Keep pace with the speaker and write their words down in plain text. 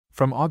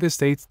From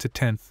August 8 to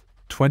 10,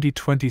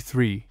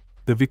 2023,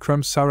 the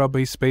Vikram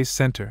Sarabhai Space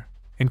Center,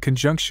 in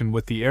conjunction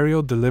with the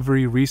Aerial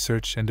Delivery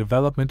Research and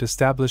Development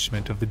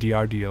Establishment of the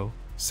DRDO,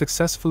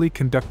 successfully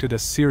conducted a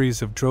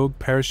series of Drogue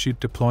parachute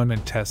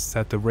deployment tests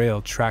at the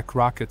Rail Track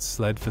Rocket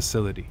Sled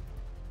facility.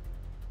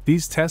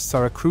 These tests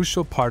are a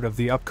crucial part of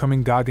the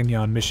upcoming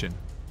Gaganyaan mission,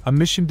 a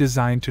mission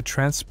designed to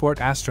transport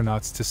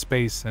astronauts to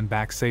space and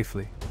back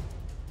safely.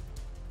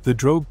 The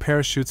Drogue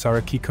parachutes are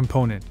a key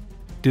component,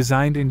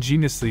 designed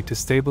ingeniously to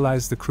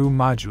stabilize the crew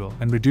module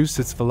and reduce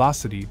its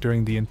velocity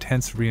during the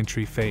intense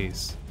reentry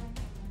phase.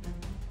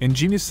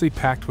 Ingeniously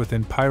packed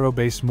within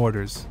pyro-based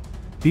mortars,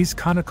 these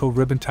conical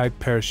ribbon-type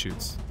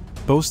parachutes,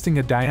 boasting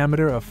a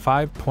diameter of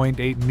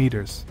 5.8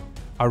 meters,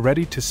 are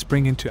ready to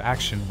spring into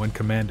action when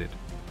commanded.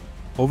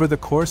 Over the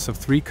course of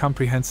 3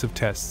 comprehensive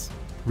tests,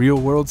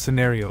 real-world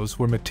scenarios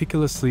were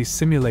meticulously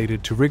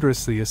simulated to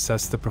rigorously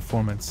assess the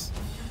performance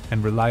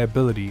and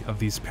reliability of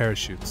these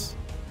parachutes.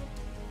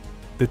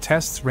 The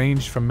tests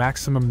ranged from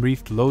maximum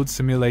reefed load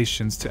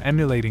simulations to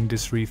emulating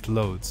disreefed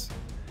loads,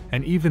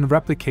 and even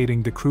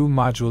replicating the crew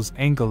module's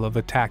angle of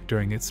attack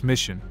during its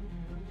mission.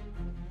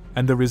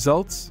 And the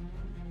results?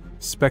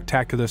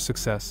 Spectacular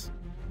success.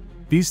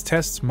 These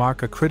tests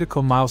mark a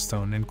critical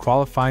milestone in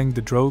qualifying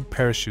the Drogue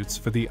parachutes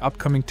for the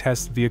upcoming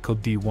Test Vehicle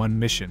D1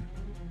 mission.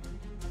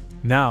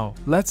 Now,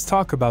 let's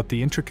talk about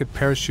the intricate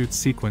parachute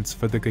sequence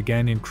for the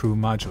Gaganyaan crew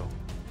module.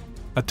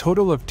 A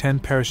total of 10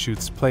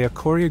 parachutes play a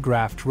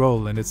choreographed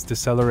role in its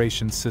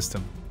deceleration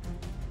system.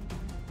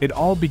 It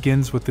all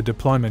begins with the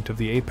deployment of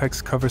the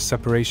apex cover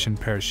separation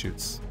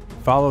parachutes,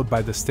 followed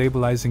by the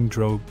stabilizing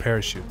Drogue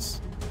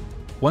parachutes.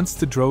 Once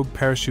the Drogue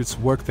parachutes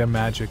work their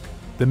magic,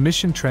 the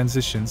mission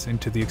transitions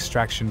into the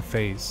extraction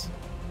phase.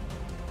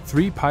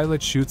 3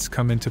 pilot chutes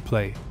come into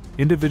play,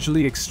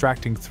 individually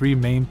extracting 3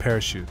 main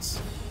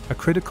parachutes, a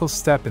critical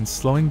step in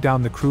slowing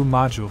down the crew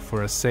module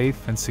for a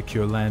safe and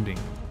secure landing.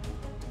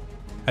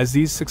 As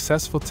these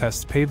successful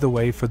tests pave the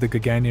way for the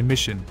Gaganyaan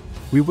mission,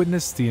 we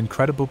witness the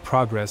incredible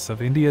progress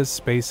of India's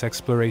space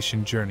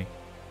exploration journey.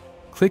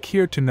 Click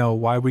here to know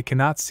why we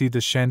cannot see the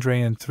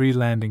Chandrayaan-3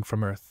 landing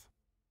from Earth.